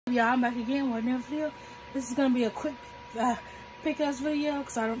Yeah, I'm back again with another video. This is gonna be a quick pick-ups video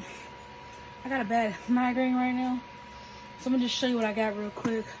because I got a bad migraine right now. So I'm gonna just show you what I got real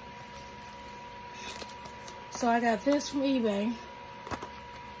quick. So I got this from eBay.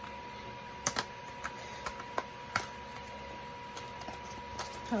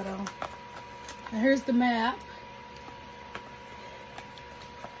 Hold on. Now here's the map.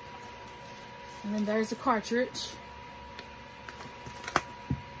 And then there's the cartridge.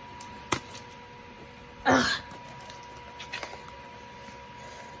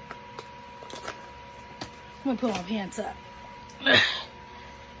 I'm gonna put my pants up.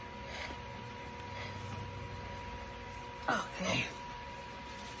 Okay.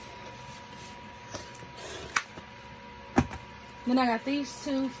 Then I got these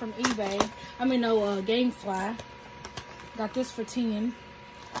two from eBay. I mean, no, Gamefly. Got this for 10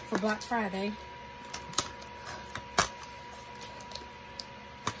 for Black Friday.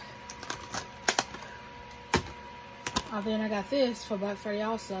 Then I got this for Black Friday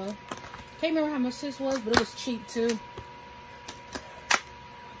also. Can't remember how much this was, but it was cheap too.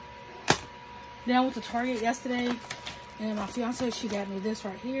 Then I went to Target yesterday, and then my fiance, she got me this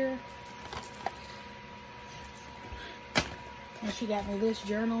right here. And she got me this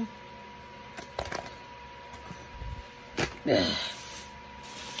journal. Then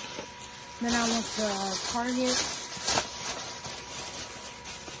I went to Target.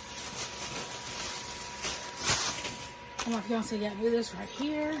 And my fiance got me this right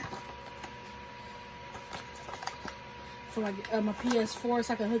here. For like my ps4,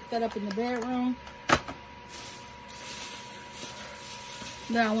 so I can hook that up in the bedroom.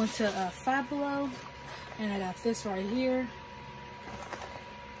 Then I went to Five Below, and I got this right here.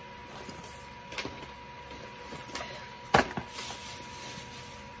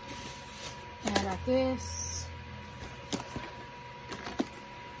 And I got this.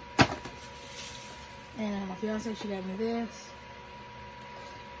 And my fiance, she got me this.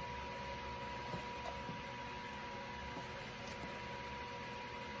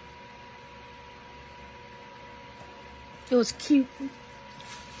 It was cute.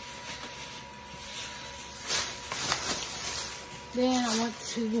 Then I went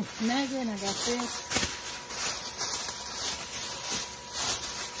to Mega and I got this.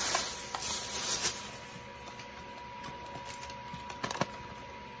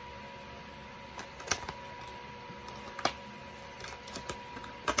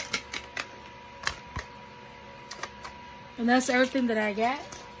 And that's everything that I got.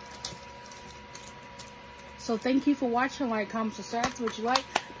 So thank you for watching. Like, comment, subscribe to what you like, to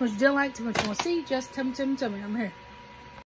what you didn't like, to what you want to see. Just tell me, I'm here.